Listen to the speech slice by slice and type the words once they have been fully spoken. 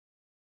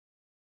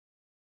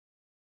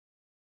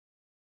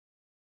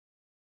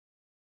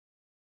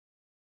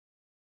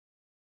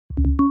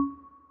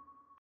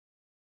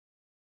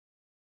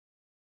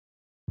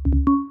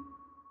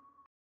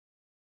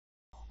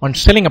On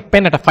selling a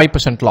pen at a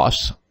 5%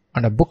 loss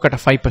and a book at a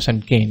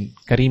 5% gain,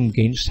 Karim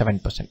gains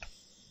 7%.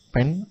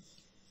 Pen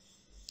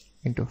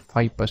into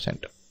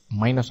 5%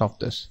 minus of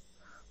this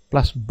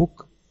plus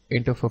book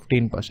into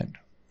 15%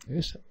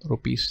 is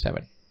rupees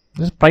 7.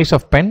 This is price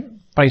of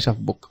pen, price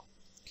of book.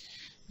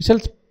 He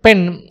sells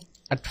pen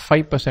at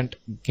 5%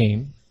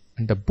 gain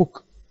and the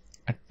book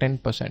at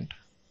 10%.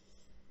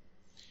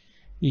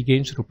 He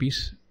gains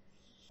rupees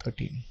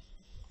 13.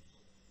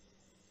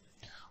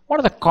 What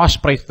are the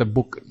cost price of the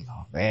book?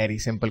 Very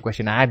simple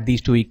question. Add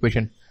these two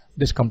equations.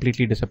 This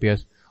completely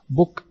disappears.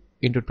 Book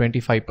into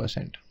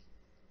 25%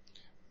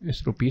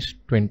 is rupees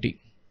 20.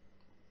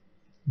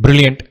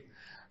 Brilliant.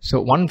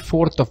 So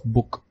 1/4 of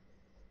book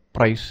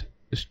price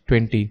is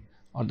 20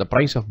 or the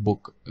price of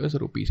book is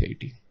rupees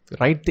 80.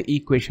 Write the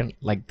equation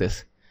like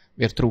this.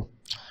 We are through.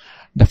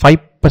 The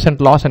 5%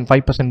 loss and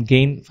 5%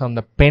 gain from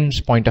the pen's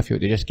point of view,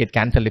 they just get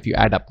cancelled if you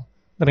add up.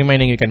 The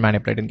remaining you can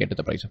manipulate and get to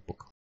the price of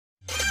book.